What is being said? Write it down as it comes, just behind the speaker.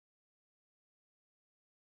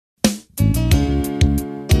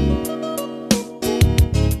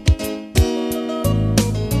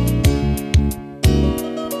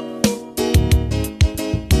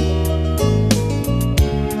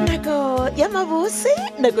gabose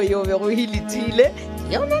nako yo be go hilitile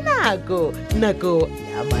yona nako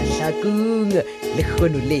ya mahlakong le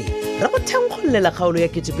kgono le ra go thankgolela kgaolo ya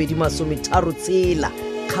 2036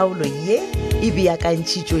 kgaolo ye e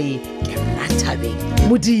beakantšhitšwe ke Rathabeng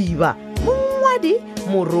Modiba mongwadi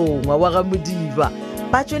morongwa wa ga Modiba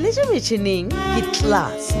ba tšweletše metšhineng ke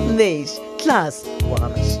class wa ga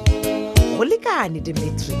mašini go lekane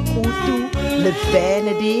Dimitri Kutu le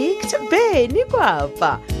Benedict Beni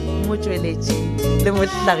Kwapa motšweletši le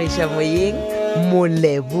mohlagiša moyeng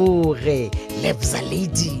Moleboge Lebza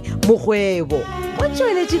Lady Mokgwebo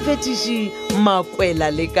motšweletši fetiši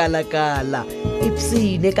Makwela le Kalakala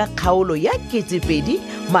ipsine ka kgaolo ya 2036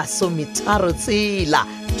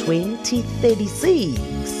 2036.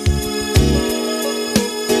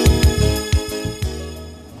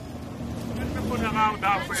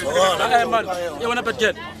 Man, you want to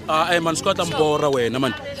get? Man, Scott and Bora way,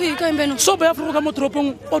 man. Hey, come on. So, be after we go to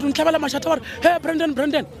Tropong, or to travel a machator. Hey, Brendan.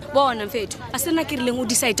 Bona mfethu. Asena kirile ngo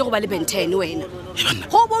decide go ba le Ben 10 wena.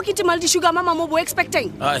 Go bo ke timali sugar mama mo bo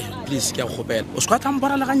expecting. Ay, please ke a gopela. O Scott and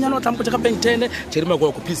Bora la ganyano tla mpotsa ka Ben 10, tshirima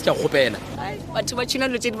go please ke a gopela. Ay, batho ba tshina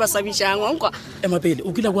lo tse di ba sabishang wa nkwa. Pele,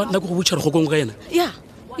 o kila na go butshara go gong ga ena. Yeah.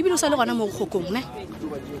 Ibile o sa le gona mo go gong, ne?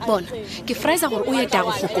 Bona, ke fraisa gore o ye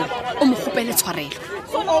dago go gong. O mo gopele tshwarelo.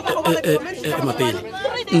 Pele.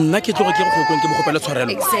 Nna ke tloga ke go gong ke mo gopela tshwarelo.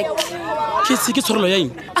 Exactly. Ke se ke tshwarelo ya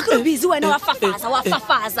eng? A go busy wena wa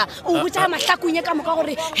fafaza. O botsa mahlakunye ka moka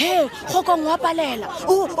gore he, go gong wa palela.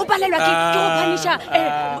 O palelwa ke go phanisha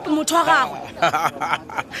motho wa gago.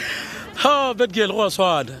 Ha, bad girl go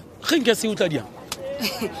swada. Ge nke se utla dia.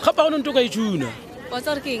 Ga pa go nto ka itjuna. What's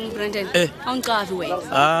our king, Brendan? How uncavi way?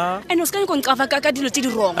 And was going to cover Kakadilo to the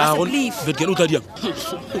wrong. I believe. But get out of here.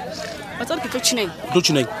 What's our kitchen? Don't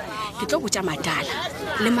you know? Get up with a madala.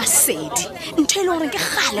 Lema said, and tell her and get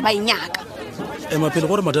hale by Yak. Emma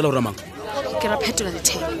Pelor Madala Ramang. Get up head to the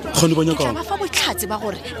table. Honeyboy, I'm a fabric cats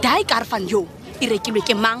about Die Garfan yo.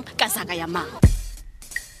 Irregular man, Kazagayama.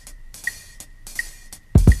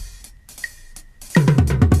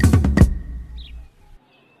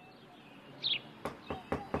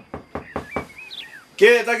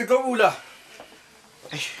 Ke ta ke tlo bula.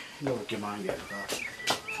 No ke mang ya ka.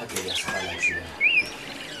 A ke ya sala tshile.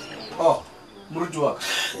 Oh, Moruti wa ka.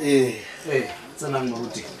 Tsena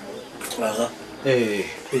Moruti. Aga.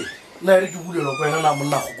 Na re ke bulela go ena na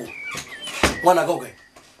monna go go. Ngwana ka go.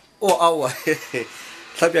 O awa.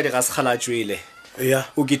 Tlhapya di ga se khala tšwele. Ya,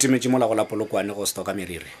 o kitemetse mola go la polokwane go stoka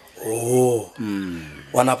meriri. Oh.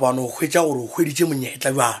 Wana pa no khwetsa gore o khweditse monyetla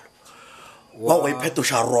jalo. Wa go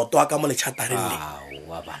iphetoša roto ka mo le chatareng le.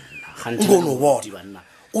 Wa banna. Ngono bona.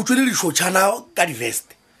 O tswele di shotshana ka di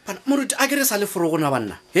vest. Bana Moruti a ke re sa le foro gona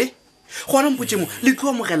banna. He? Gona mpotse mo le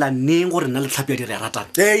tlo mogela neng gore nna le tlhapya di re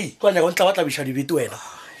ratana. Hey, tswana go ntla batla bisha di bete wena.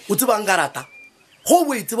 O tseba nkarata. Go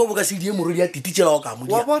boetse bo ka se di morodi ya tititšela go ka mo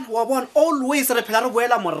dia. Wa bona always re phela re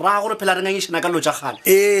boela morago re phela re ngangishana ka lotsa gale.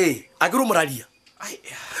 A ke re moradia. Ai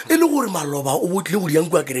e le gore maloba o botle go diang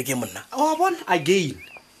kwa kereke monna. Wa bona again.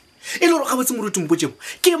 E le gore ga botse Moruti mpotse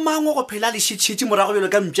ke mangwe go phela le shitshitshi morago belo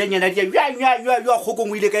ka mpšanyana dia ya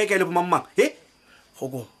gogong ile kae le bomamang. He?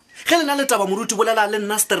 Gogong. Ge le na le taba Moruti bolela le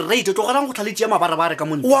nna straight to gorang go tlhaletšea mabarabare ka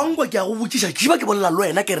monna. Wa ngwa ke a go botšiša ke ba ke bolela le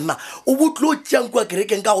wena ke rena o botlo tšang kwa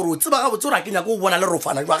kerekeng ka gore o tseba ga botse ra ke nya go bona le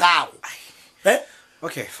rofana jwa gago.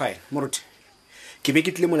 Okay, fine. Moruti. Ke be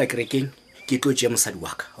ke tle mola kerekeng ke tlo tšea mosadi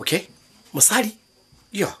wa ka, okay? Mosadi?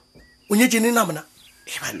 Yeah. O nyetse ne na mona?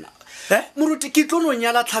 Banna. Moruti ke tlo no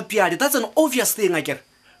nyala tlhapiadi. That's an obvious thing akere.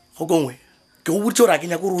 Go gongwe. Ke go botse ra ke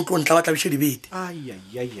nya go re o tlo ntla batla bishedi bete. Ai.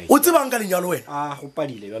 O tsebang ka lenyalo wena? Go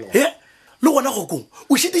padile jalo. Le gona go gong.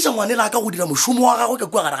 O shitiša ngwane la ka go dira moshomo wa gago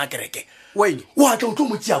ke kwa gara ga kereke. Weng. Wa tla o tlo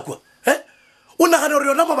mo tšea kwa. O nagana gore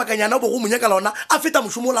yona mabakanyana bo go monyaka lona a feta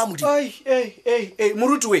moshomo la modimo.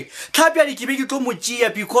 Moruti we. Tlhapiadi ke be ke tlo mo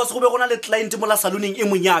tšea because go be gona le client mo la saloneng e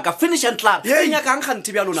monyaka. Finish and clear. E nyaka ang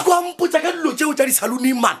kganthe bja lona. Kwa mpotsa ka dilo tšeo tša di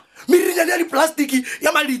saloneng man. Mirinyane ya di plastiki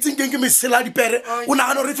ya malitseng ke mesela di pere. O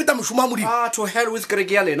nagana gore e feta moshomo a modimo. To hell with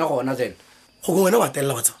kereke ya lena gona then. Go go wena wa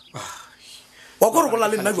tella batsa. Wa go re bola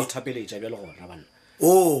le nna jwa thapeletša bja le gona banna.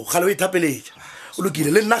 Oh, gale o ithapeletša. O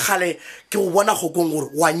lokile le nna gale ke go bona go kong gore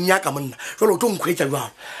wa nyaka monna jalo o tlo nkgwetša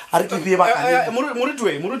jalo a re ke bie ba ka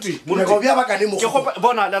Moruti go bia ba ka le mo ke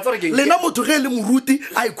bona la tsore ke lena motho ge le Moruti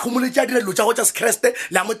a ikhomoletse a dira dilo tša go tša sekreste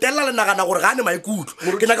le a motella le nagana gore ga ne maikutlo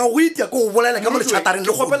ke nyaka go itia ko go bolela ka mo le chatareng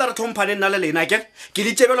le gopela re thomphane nna le lena ke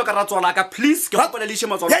di tšebelo ka ratswala ka please ke gopela le ishe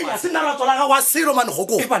matswala ya se nna ratswala ga wa selo man go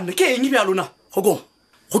go banne ke eng bja lona go go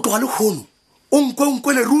go tloga le khono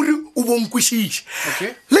onkwe le ruri o bonkwishiše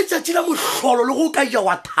le tšatši la mohlolo le go ka ja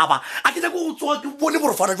wa thaba a ke nyako go tsoga ke bone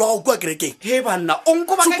borofana jwa gago kua kerekeng he banna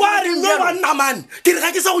onko ba sekwa re nne banna mane ke re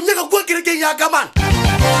ga ke sa go nyaka kua kerekeng yaka mane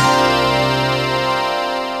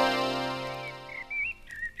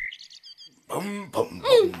na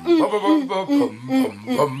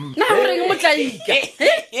goreng motlaika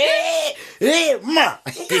ma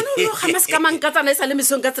gama se ka mankatsana e sa le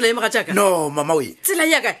mesong ka tsela e moga jaaka no mama we tsela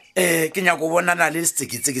yaka ke nyako bonana le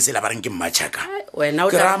setseketseke se la ba reng ke mmatšhaka wena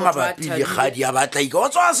o ke tla ra mabapi le kgadi ya batlaika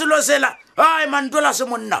o tswa selo sela ai mantola se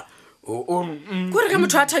monna kore ka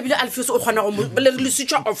motho a thabile Alfios o kgona go le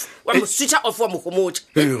switch off wa mo switch off wa mo gomotsa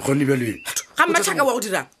gone bjale ga mmatšhaka wa go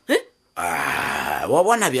dirang wa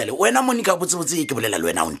bona bjale wena monika botsebotse ke bolela le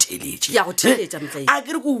wena o ntheletše ya go theletša motlaika a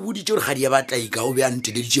ke re ko o boditše gore kgadi ya batlaika o be a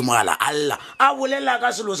nteleditše mogala alla a bolela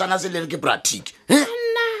ka selo sana se le re ke pratic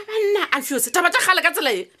banna Alfios taba tša kgale ka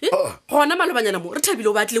tsela e gona malobanyana mo re thabile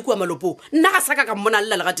o batlile kua malopong nna ga saka ka mmona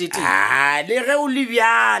lela le ga tete le ge o le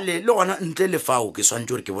bjale le gona ntle le fao ke swantse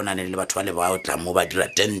gore ke bonane le batho ba le ba o tla mo ba dira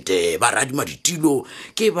tente ba radima ditilo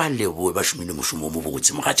ke ba leboe ba šomile mošomo mo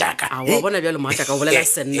botse moga jaaka wa bona bjalo moga jaaka o bolela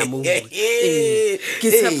senna mo ke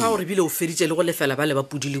tshepa gore bile o feditše le go lefela ba le ba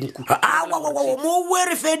pudilengku mo bue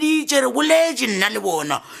re feditše re boletse nna le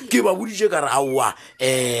bona ke ba boditše ka re aowa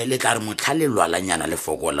le tla re motlha le lwalanyana le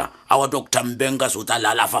fokola awa Dr. Mbenga se o tla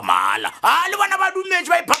lalafa mahala le bona ba dumetše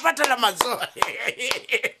ba iphaphatela matso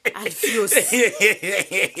Alfios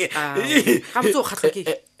ga botse o kgatlwa ke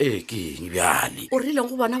keng bjale o rileng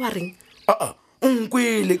go bona wa reng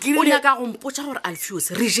nkwele ke o nyaka go mpotša gore Alfios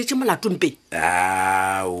re jetse molatompe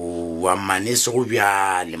wa mane se go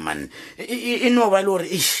bjale man e no ba le gore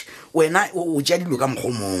wena o tša dilo ka mokgo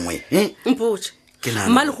mongwe mpotše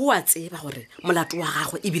mmale go wa tseba gore molato wa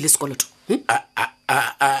gagwe e bile sekoloto ke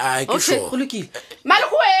sure go lokile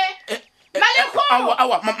malegoe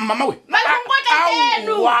mama we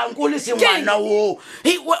wa nkole se ngwana o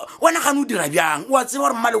wena ga no dira bjang wa tseba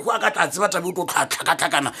gore mmalego a ka tla tseba tabe o tlo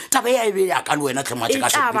tlhakatlhakana taba ya e be ya ka le wena tlhematse ka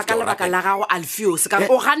setaba ka lebaka la gago Alfios ka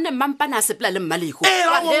o ganne mampane a sepela le mmalego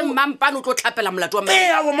wa mampane o tlo tlhapela molato wa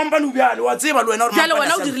wa mampane o bjale wa tseba le wena gore bjale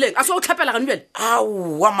wena o dirileng a se o tlhapela gane bjale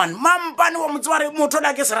wa man mampane wa motseba re motho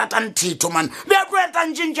la ke se ratang thitho man be a tlo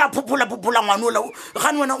etang tšintša phuphola ngwane ola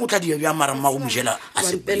gane wena o tla dia bjang mara mma go mojela a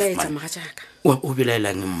sepelaetsa moga jaaka o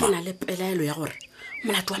belaelang mma ke na le pelaelo ya gore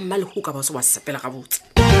molato wa mmalego o ka ba se wa sepela gabotse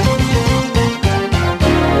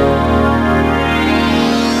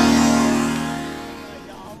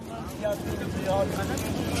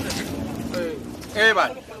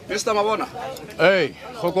bana Mr. Mabona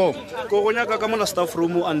Kgoko ko go nyaka ka mola staff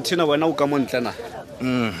room antina wena o ka mo ntlena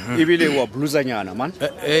e bile wa bluzanyana man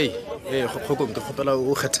Kgoko ke kgopela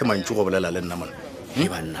o kgethe mantšu go bolela le nna mona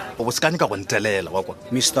banna o bo sekane ka go ntelela wa kwa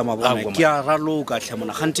Mr. Mabona ke a raloka hle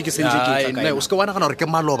mona gantse ke sentse ke tla o se ka wana gana gore ke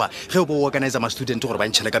maloba ge o bo organize ma student gore ba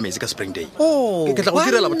ntšhele ka metsi ka spring day ke tla go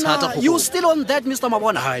direla bothata you still on that Mr.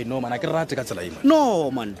 Mabona no mana ke rate ka tsela ema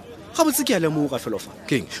no man ga botse ke a lemoga felofa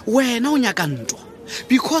keng wena o nyaka ntwa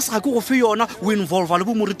because ga ke go fe yona o involve le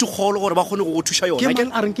bo Moruti Kgole gore ba kgone go go thuša yona ke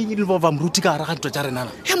a reng ke involve Moruti ka gara ga ntwa tša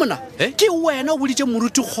renana he mona ke wena o boditše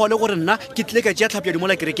Moruti Kgole gore nna ke tle ka tšea tlhapi ya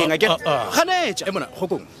dimola kerekeng again ganetša mona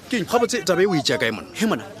Kgokong keng ga botse tabe o itša kae mona he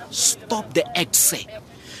mona stop the act say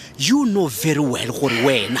you know very well gore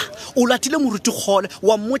wena o latile Moruti Kgole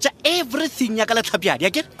wa mmotša everything ya ka letlhapiadi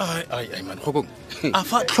again ai man Kgokong a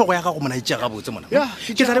fa tlhogo ya gago mona itša gabotse mona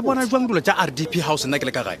ke tla re bona jwang dilo tša RDP house nna ke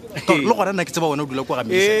le ka gae le gona nna ke tseba wena o dula kwa ga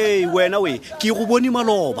misa wena we ke go bone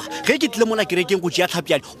maloba ge ke tlile mola kerekeng go tšea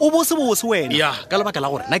tlhapiadi o bose wena ka lebaka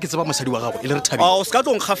la gore nna ke tseba mosadi wa gago e le re thabile o se ka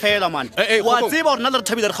tlo nkga fela man wa tseba gore nna le re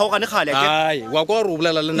thabile re kgaogane gale wa kwa gore o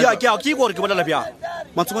bolela le nna ke gore ke bolela bjang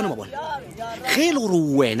matsobane mabona ge e le gore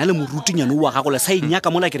wena le morutinyane wa gago le sa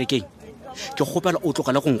inyaka mola kerekeng ke kgopela o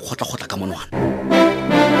tlogele go nkgotla ka monwana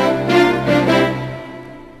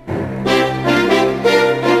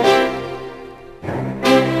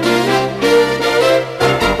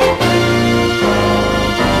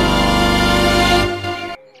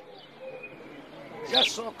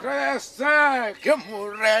Jesu Kriste, que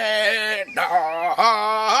morena,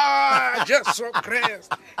 Jesu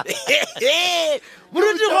Kriste.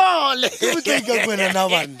 Moruti Kgole ka kwena na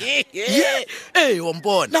bana wa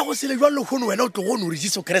mpona na go sele jwa le khono wena o tlo go no re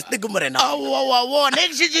Jesu Kriste ke morena wa bona e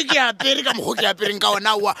tšetse ke apere ka mogo ke apereng ka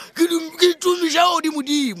ona wa ke tumiša o di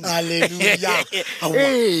modimo haleluya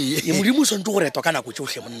e modimo sontse go retwa ka nako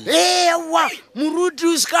tsotlhe monna wa Moruti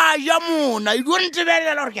o se ka ja mona e dio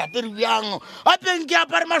ntebelela gore ke apere bjang apeng ke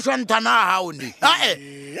apare maswanthana a gaone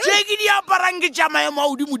tse ke di aparang ke tša maemo a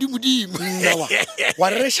godimo-dimodimo wa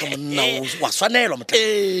reša monna wa swanelwa motla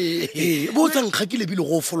botsa nkgakile bile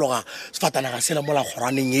go fologa sefatanaga sela mola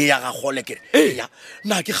kgorwaneng e ya ga gole kere eya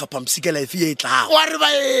nna ke gapamsikela efe e tlago wa re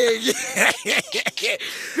baeng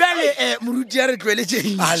bjale moruti ya re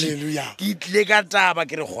tloeletseng Halleluja. ke tlile ka taba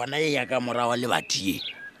ke re gona e ya ka morago le batie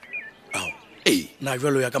na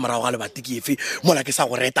jalo ya ka morago ga lebati ke efe mola ke sa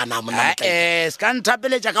go retana monna se ka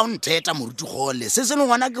nthapeletša ka go ntheta Moruti Kgole se se le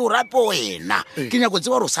ngwana ke o rape wena ke nyako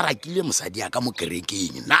tseba gore o sa rakile mosadi ya ka mo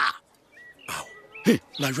kerekeng na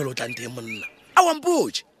na jalo o tlanteng monna a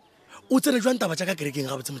wampotse o tsene jwang taba tša ka kerekeng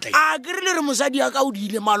ga botse motlai a ke re le re mosadi ya ka o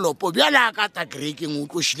diile malopo bjale a ka ta kerekeng o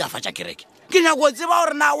tlo šilafatša kereke ke nyako tseba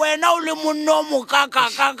gore na wena o le monno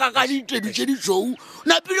mokakakaka ditedu tše ditšou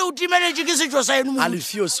napile o timeletše ke setšo sa eno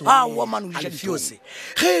Alfios Alfios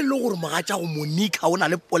ge e le gore mogatša go monika o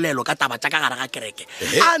na le polelo ka taba tša ka gare ga kereke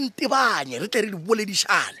a ntebanye re tle re di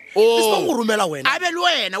boledišane e se go romela wena a be le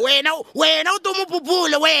wena o to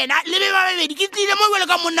mopopole wena le be ba bebedi ke tlile mo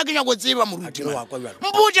bjale ka monna ke nyako tseba Moruti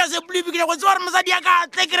mpotša sepolipi ke nyako tseba gore mosadi ya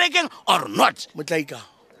ka tle kerekeng or not motlaika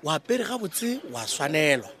wa apere ga botse wa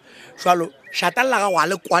swanelwa jalo šatalela ga wa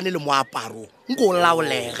le kwane le moaparo nko o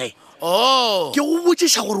laolege ke go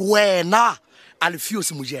botšiša gore wena Alfios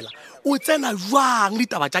mojela o tsena jwang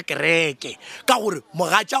ditaba tša kereke ka gore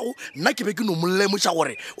mogatšago nna ke be ke no molemoša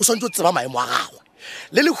gore o swantse o tseba maemo a gagwe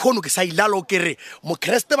le lekgono ke sa ilalo ke re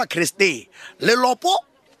mokreste bakreste lelopo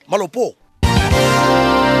malopo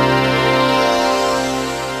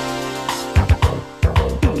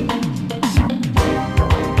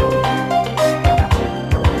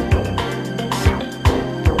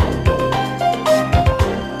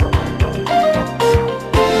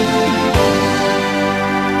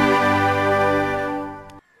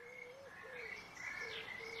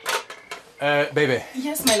Baby.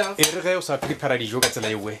 Yes, my love. E re ge o sa prepara dijo ka tsela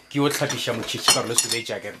ewe ke yo tlhapiša motšhitši ka re le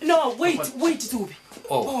sebetša ke No, wait, Tube.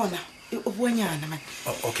 Bona, o buanyana man.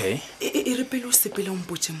 Okay. E re pele o sepele o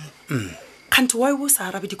mpotše mo. Kante why o sa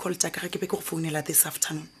arabe di-call tša ka ge ke be ke go founela this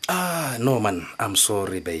afternoon? No man, I'm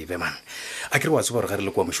sorry baby man. A ke re wa tseba gore ga re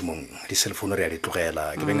le kwa mošomong di-cellphone re ya di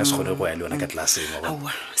tlogela ke beng a se kgone go ya le yona ka tlaseng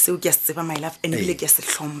aowa seo ke a se tseba my love and bile ke a se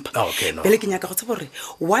tlhompha Okay, no. pele ke nyaka go tseba gore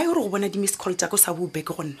why o re go bona di-miss call tša ko sa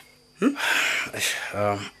bobeke gonna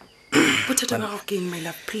bothata ba gago ke eng my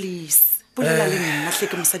love please bolela le nna tle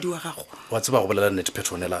ke mosadi wa gago wa tseba go bolela nnete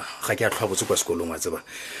petronela ga ke a tlhoa botse kwa sekolong wa tseba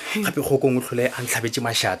gape kgokong o tlhole a ntlhabetse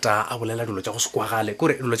mašata a bolela dilo tša go se kwagale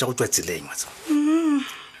kore dilo tša go tswa tseleng wa tseba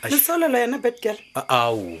leseolela yona bad girl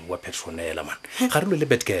wa petronela man ga re lo le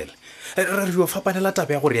bad girl re yo fapanela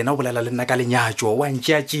taba ya gore yena o bolela le nna ka lenyatso wa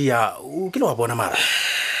ntšeatšea o kile wa bona mara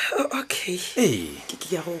okay ke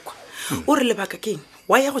ya go kwa o re lebaka keng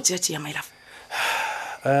wa ya go tšeatšea my love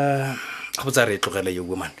ga botsa re e tlogele yo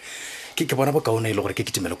woman ke bona bokaone e le gore ke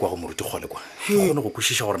kitimele kwa go Moruti Kgole kwa ke kgone go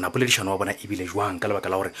kwešiša gore napoledišano wa bona ebile jwang ka lebaka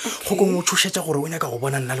la gore go kongwe o tshošetša gore o nyaka go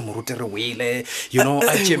bona nna le Moruti re wele a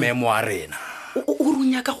tšee maemo a rena o re o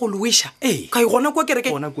nyaka go loiša ka e gona kwa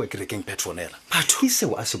kerekeng gona kua kerekeng petronela ke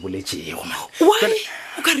seo a se boletšego man why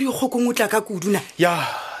o ka re yo kgokong o tla ka kuduna ya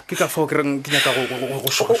ke ka fao ke reng ke nyaka go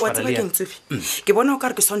wa tseba keng tsefe ke bona o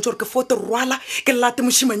ka re ke swantse gore ke fote rwala ke late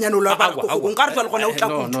mošimanyane lo ba kgokong ka re jwa le gona o tla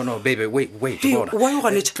kudu no baby wait bona why o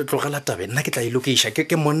ganetše tlogela tabe nna ke tla ilokeiša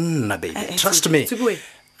ke monna baby trust me tsebue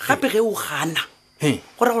gape ge o gana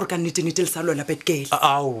gore gore ka nnete-nete le sa lwela betkele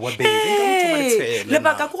aowa baby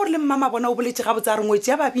lebaka ke gore le mmama bona o boletse ga botsa re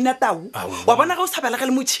ngwetse ya babina tau wa bona ga o sa belega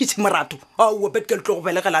le motšhitši morato aowa betkele tlo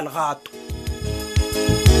go belegela legato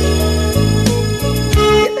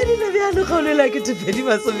kgaolela ke tepedi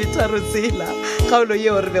masometharo tsela kgaolo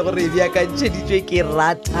yeo re be gore e beakantšheditšwe ke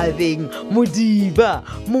Rathabeng Modiba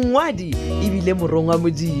mongwadi ebile morongwa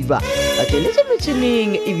Modiba ba tsweletše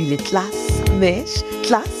metšhineng ebile class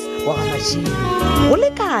wa ga mašini go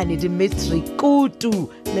lekane Dimitri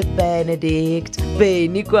Kutu le Benedict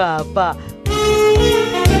Beny Kwapa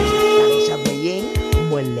moyeng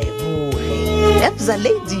Moleboge Ebza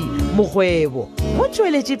Lady Mogwebo mo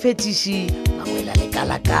tšweletše phetiši mangwela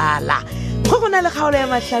lekalakala go na le kgaolo ya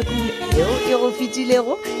mahlakong eo e go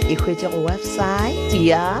fetilego e hwetše go website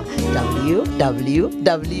ya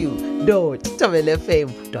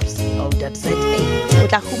www.tobelfm.co.za o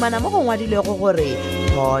tla humana mo go ngwadilego gore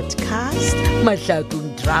podcast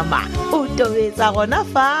mahlakong drama o tobetsa gona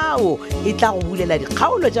fao e tla go bulela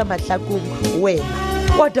dikgaolo tša mahlakong wena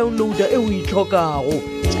wa downloada e o itlhokago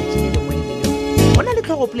go na le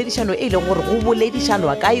tlhogopoledišano e leng gore go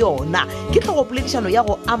boledišanwa ka yona ke tlhogopoledišano ya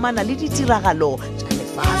go amana le ditiragalo tša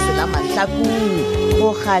lefase la mahlakong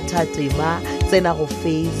go kgatha tema tsena go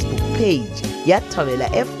Facebook page ya Thobela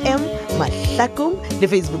FM mahlakong le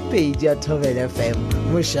Facebook page ya Thobela FM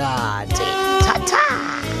mošate.